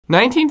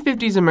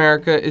1950s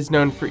America is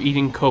known for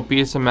eating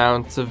copious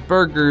amounts of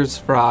burgers,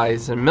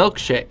 fries, and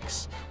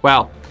milkshakes.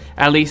 Well,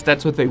 at least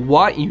that's what they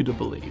want you to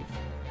believe.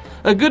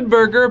 A good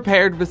burger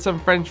paired with some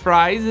French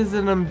fries is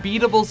an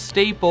unbeatable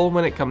staple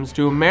when it comes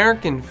to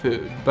American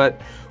food.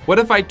 But what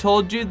if I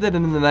told you that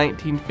in the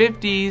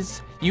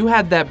 1950s, you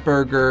had that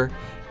burger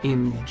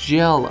in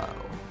Jell-O?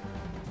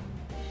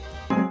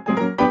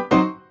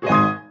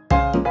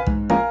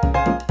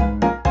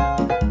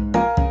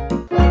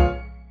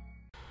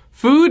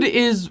 Food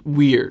is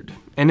weird,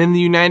 and in the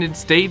United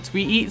States,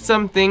 we eat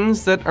some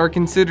things that are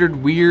considered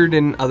weird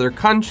in other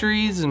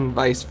countries and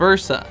vice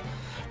versa.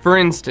 For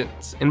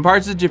instance, in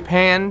parts of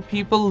Japan,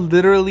 people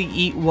literally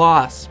eat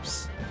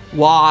wasps.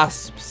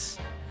 Wasps.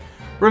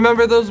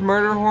 Remember those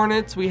murder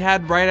hornets we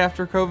had right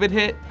after COVID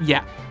hit?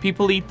 Yeah,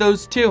 people eat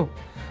those too.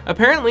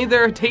 Apparently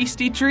they're a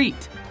tasty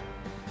treat.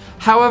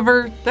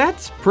 However,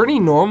 that's pretty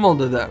normal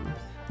to them.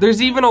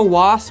 There's even a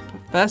wasp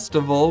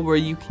festival where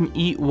you can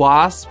eat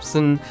wasps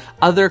and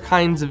other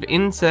kinds of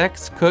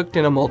insects cooked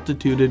in a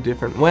multitude of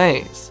different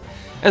ways.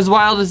 As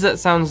wild as that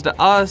sounds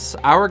to us,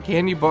 our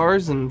candy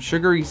bars and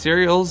sugary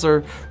cereals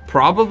are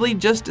probably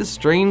just as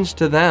strange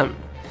to them.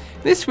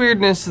 This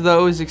weirdness,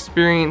 though, is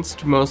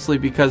experienced mostly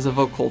because of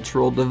a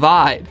cultural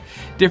divide.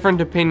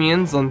 Different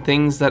opinions on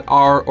things that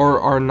are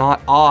or are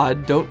not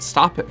odd don't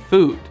stop at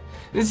food.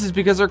 This is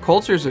because our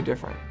cultures are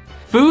different.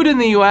 Food in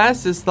the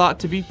US is thought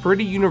to be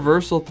pretty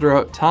universal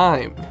throughout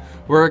time.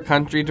 We're a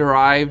country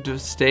derived of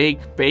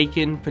steak,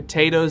 bacon,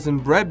 potatoes,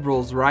 and bread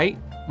rolls, right?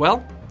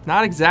 Well,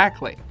 not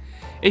exactly.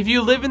 If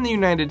you live in the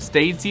United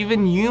States,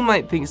 even you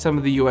might think some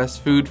of the US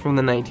food from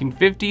the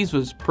 1950s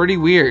was pretty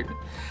weird.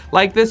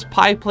 Like this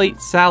pie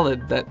plate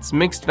salad that's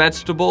mixed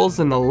vegetables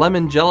and a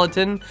lemon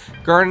gelatin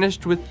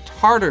garnished with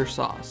tartar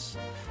sauce.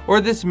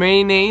 Or this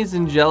mayonnaise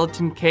and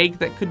gelatin cake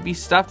that could be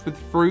stuffed with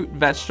fruit,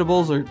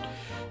 vegetables, or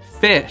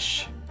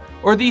fish.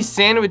 Or these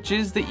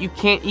sandwiches that you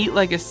can't eat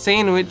like a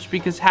sandwich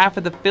because half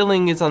of the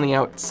filling is on the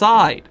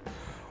outside.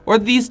 Or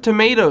these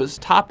tomatoes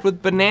topped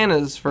with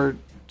bananas for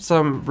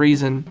some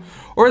reason.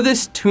 Or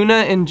this tuna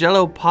and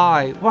Jell-O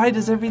pie. Why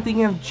does everything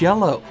have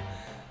Jell-O?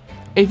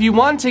 If you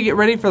want to get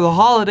ready for the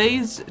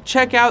holidays,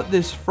 check out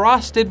this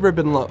frosted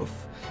ribbon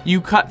loaf.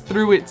 You cut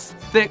through its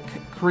thick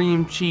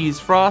cream cheese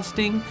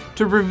frosting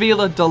to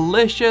reveal a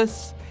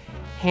delicious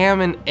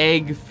ham and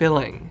egg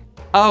filling.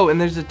 Oh,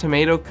 and there's a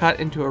tomato cut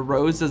into a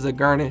rose as a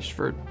garnish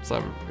for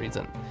some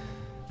reason.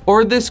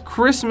 Or this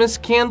Christmas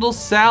candle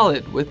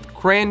salad with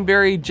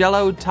cranberry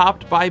Jell-O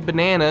topped by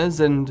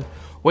bananas and,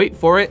 wait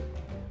for it,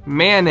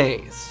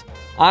 mayonnaise.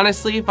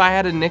 Honestly, if I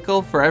had a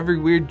nickel for every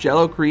weird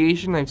Jell-O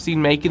creation I've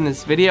seen making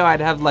this video, I'd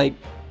have like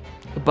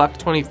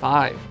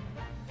 $1.25.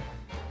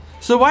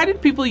 So why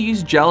did people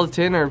use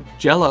gelatin or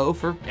Jell-O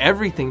for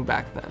everything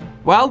back then?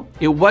 Well,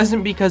 it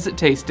wasn't because it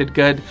tasted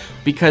good,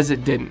 because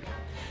it didn't.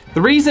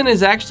 The reason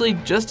is actually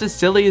just as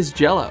silly as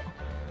Jell-O.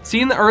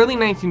 See, in the early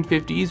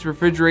 1950s,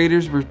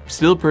 refrigerators were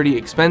still pretty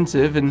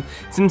expensive, and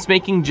since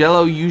making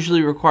Jell-O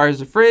usually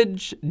requires a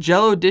fridge,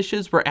 Jell-O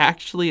dishes were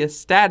actually a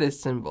status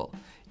symbol.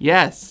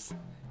 Yes,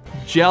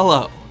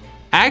 Jell-O.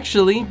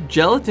 Actually,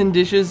 gelatin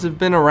dishes have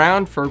been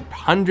around for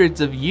hundreds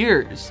of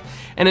years,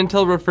 and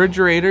until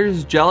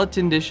refrigerators,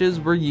 gelatin dishes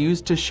were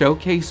used to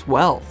showcase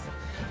wealth.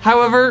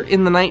 However,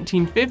 in the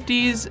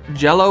 1950s,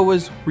 Jell-O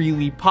was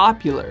really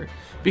popular,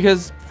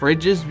 because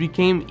fridges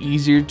became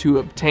easier to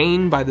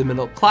obtain by the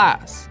middle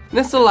class.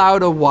 This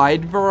allowed a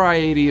wide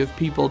variety of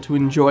people to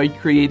enjoy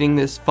creating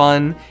this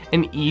fun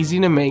and easy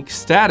to make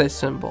status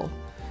symbol.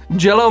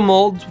 Jell-O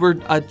molds were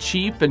a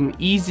cheap and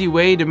easy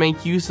way to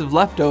make use of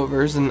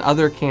leftovers and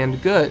other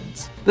canned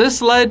goods.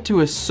 This led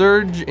to a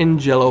surge in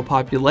Jell-O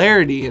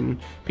popularity,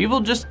 and people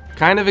just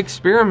kind of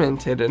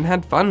experimented and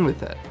had fun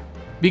with it.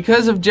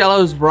 Because of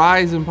Jell-O's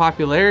rise in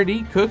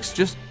popularity, cooks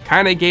just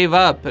kinda gave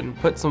up and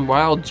put some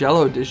wild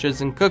Jell-O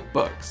dishes in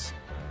cookbooks.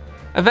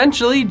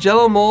 Eventually,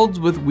 Jell-O molds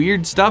with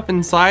weird stuff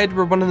inside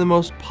were one of the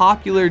most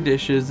popular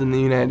dishes in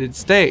the United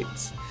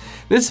States.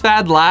 This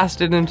fad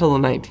lasted until the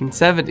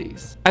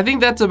 1970s. I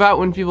think that's about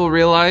when people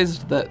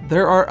realized that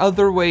there are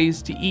other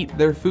ways to eat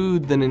their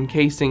food than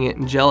encasing it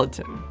in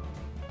gelatin.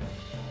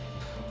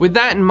 With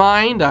that in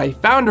mind, I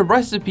found a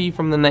recipe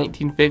from the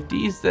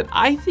 1950s that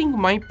I think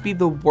might be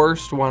the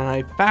worst one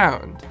I've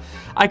found.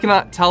 I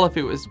cannot tell if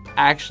it was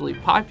actually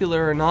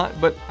popular or not,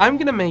 but I'm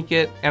gonna make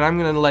it and I'm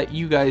gonna let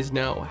you guys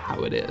know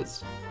how it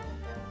is.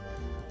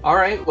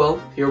 Alright,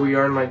 well, here we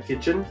are in my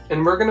kitchen,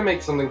 and we're gonna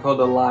make something called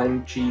a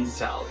lime cheese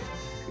salad.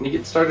 And to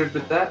get started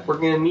with that, we're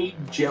gonna need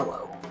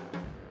Jell-O.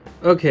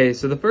 Okay,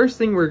 so the first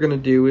thing we're gonna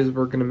do is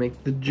we're gonna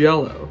make the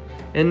Jell-O.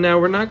 And now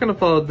we're not gonna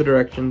follow the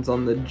directions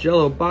on the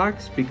Jell-O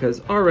box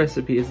because our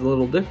recipe is a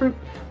little different,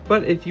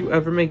 but if you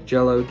ever make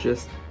Jell-O,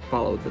 just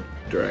follow the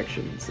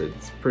directions.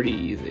 It's pretty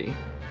easy.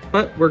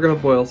 But we're gonna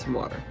boil some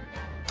water.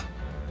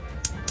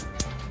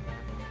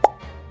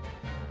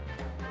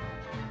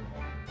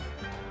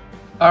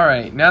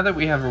 Alright, now that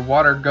we have our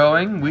water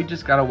going, we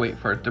just gotta wait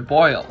for it to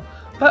boil.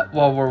 But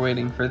while we're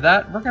waiting for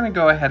that, we're gonna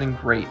go ahead and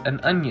grate an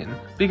onion,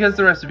 because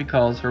the recipe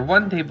calls for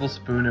 1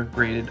 tablespoon of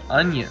grated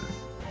onion.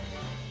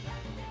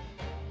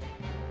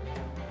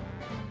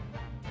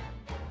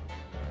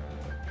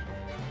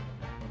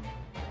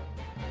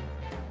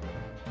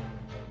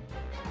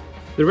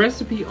 The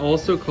recipe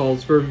also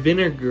calls for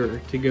vinegar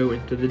to go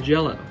into the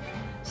Jell-O.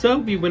 So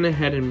we went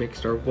ahead and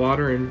mixed our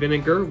water and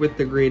vinegar with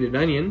the grated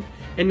onion,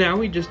 and now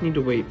we just need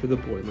to wait for the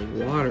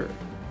boiling water.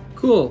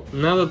 Cool,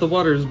 now that the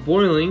water is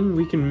boiling,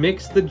 we can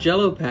mix the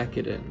Jell-O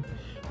packet in.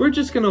 We're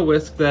just gonna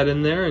whisk that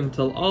in there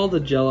until all the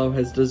Jell-O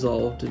has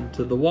dissolved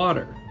into the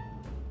water.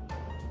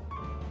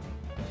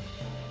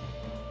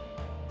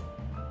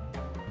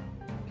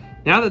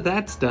 Now that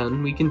that's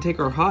done, we can take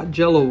our hot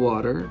Jell-O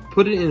water,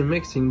 put it in a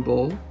mixing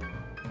bowl,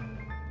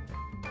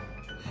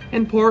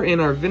 and pour in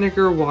our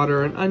vinegar,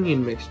 water, and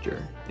onion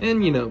mixture,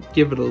 and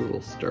give it a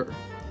little stir.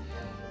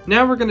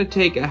 Now we're gonna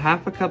take a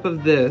half a cup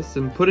of this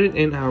and put it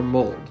in our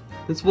mold.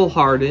 This will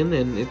harden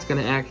and it's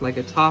gonna act like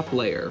a top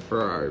layer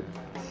for our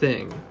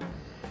thing.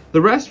 The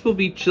rest will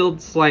be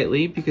chilled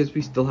slightly because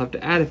we still have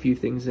to add a few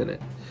things in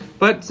it.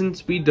 But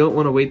since we don't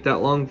want to wait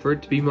that long for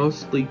it to be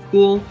mostly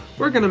cool,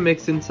 we're gonna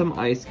mix in some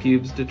ice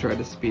cubes to try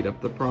to speed up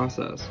the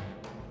process.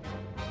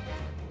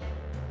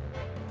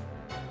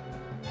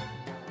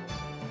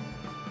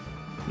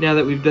 Now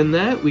that we've done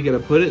that, we gotta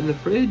put it in the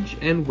fridge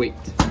and wait.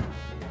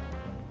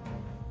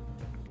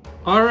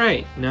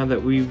 Alright, now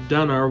that we've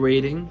done our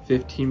waiting,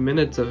 15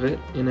 minutes of it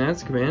in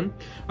Azkaban,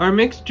 our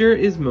mixture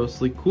is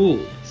mostly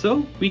cooled.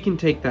 So we can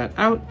take that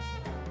out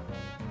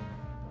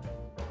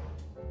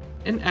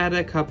and add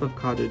a cup of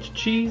cottage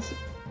cheese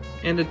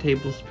and a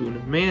tablespoon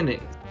of mayonnaise.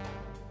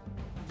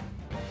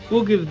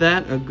 We'll give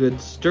that a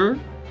good stir.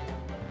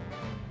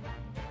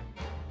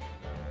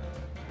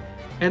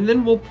 And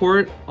then we'll pour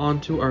it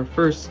onto our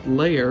first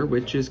layer,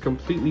 which is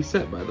completely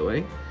set, by the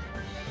way.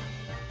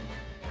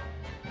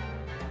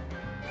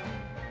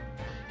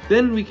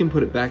 Then we can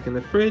put it back in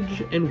the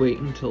fridge and wait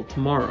until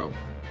tomorrow.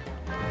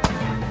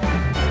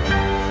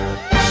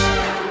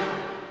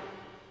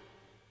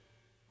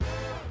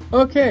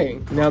 Okay,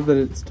 now that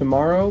it's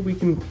tomorrow, we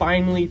can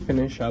finally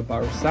finish up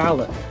our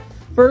salad.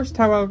 First,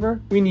 however,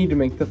 we need to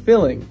make the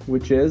filling,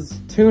 which is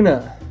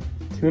tuna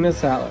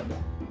salad.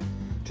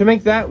 To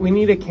make that, we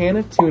need a can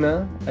of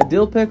tuna, a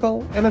dill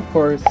pickle, and of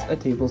course, a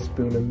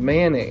tablespoon of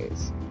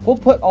mayonnaise. We'll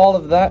put all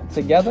of that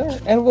together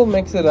and we'll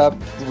mix it up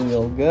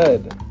real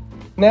good.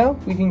 Now,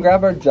 we can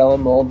grab our Jell-O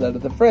mold out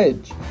of the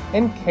fridge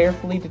and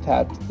carefully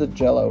detach the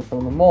Jell-O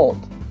from the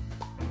mold.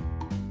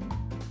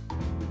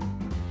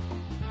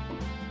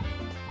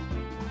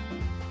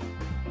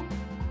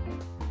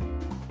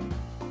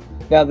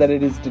 Now that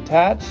it is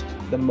detached,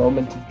 the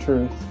moment of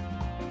truth.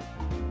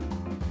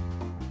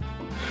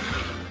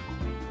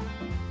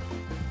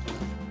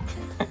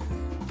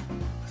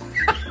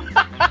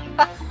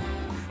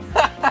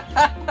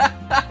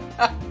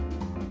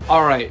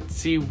 Alright,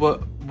 see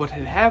what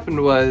had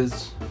happened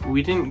was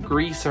we didn't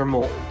grease our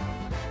mold.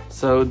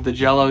 So the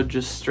Jell-O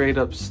just straight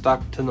up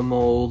stuck to the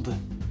mold,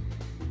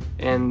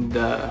 and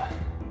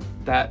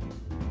that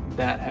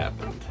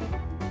happened.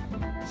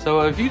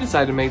 So if you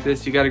decide to make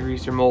this, you gotta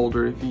grease your mold,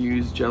 or if you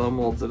use Jell-O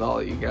molds at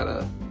all, you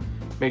gotta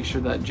make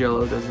sure that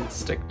Jell-O doesn't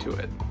stick to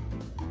it.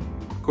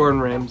 Gordon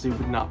Ramsay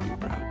would not be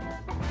proud.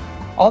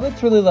 All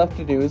that's really left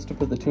to do is to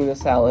put the tuna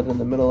salad in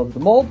the middle of the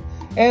mold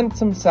and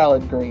some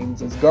salad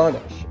greens as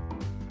garnish.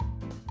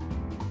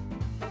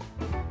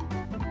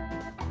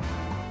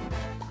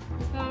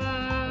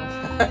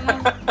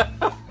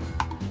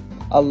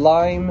 A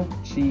lime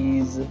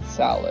cheese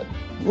salad.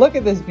 Look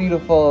at this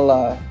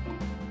beautiful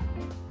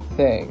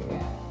thing.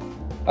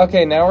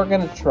 Okay, now we're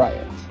gonna try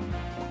it.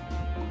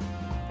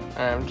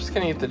 I'm just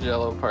gonna eat the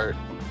Jell-O part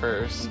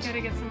first. You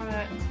gotta get some of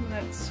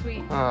that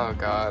sweet. Oh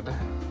god.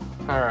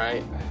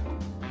 Alright.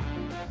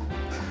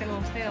 Get a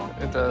little tail.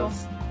 It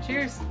does. Cool.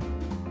 Cheers.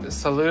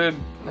 Salud.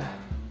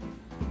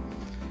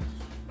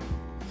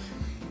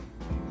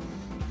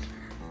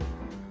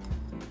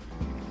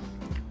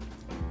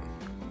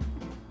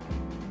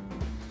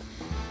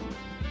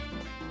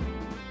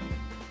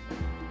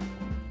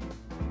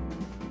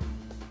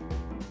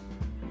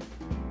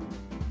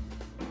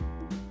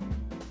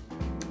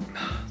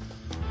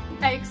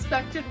 I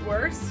expected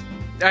worse.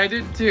 I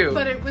did too.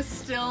 But it was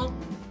still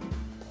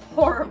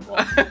horrible.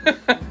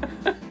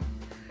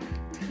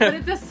 But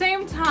at the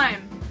same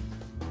time,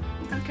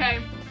 okay,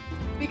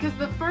 because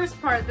the first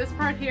part, this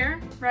part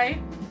here, right?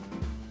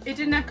 It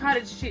didn't have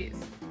cottage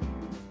cheese.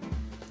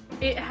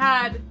 It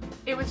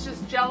was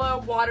just Jell-O,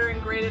 water,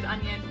 and grated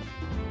onion,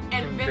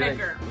 and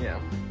vinegar. Yeah.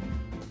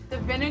 The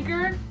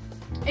vinegar,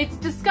 it's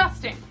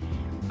disgusting,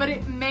 but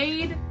it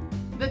made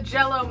the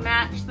Jell-O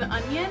match the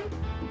onion,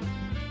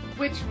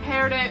 which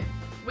paired it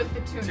with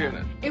the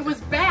tuna. It was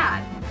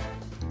bad.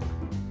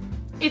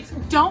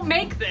 Don't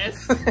make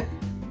this,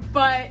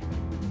 but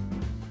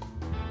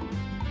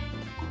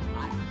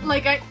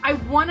like I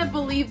want to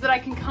believe that I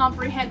can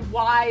comprehend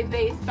why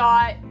they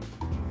thought.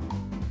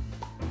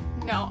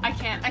 No, I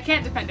can't. I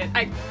can't defend it.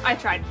 I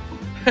tried.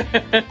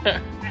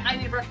 I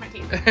need to brush my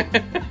teeth.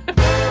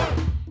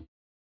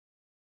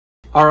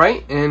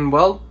 Alright, and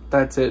well,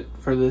 that's it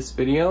for this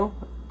video.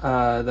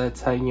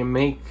 That's how you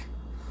make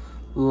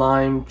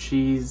lime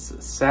cheese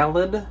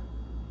salad.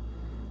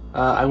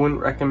 I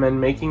wouldn't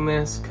recommend making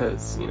this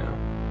because,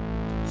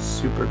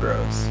 super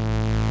gross.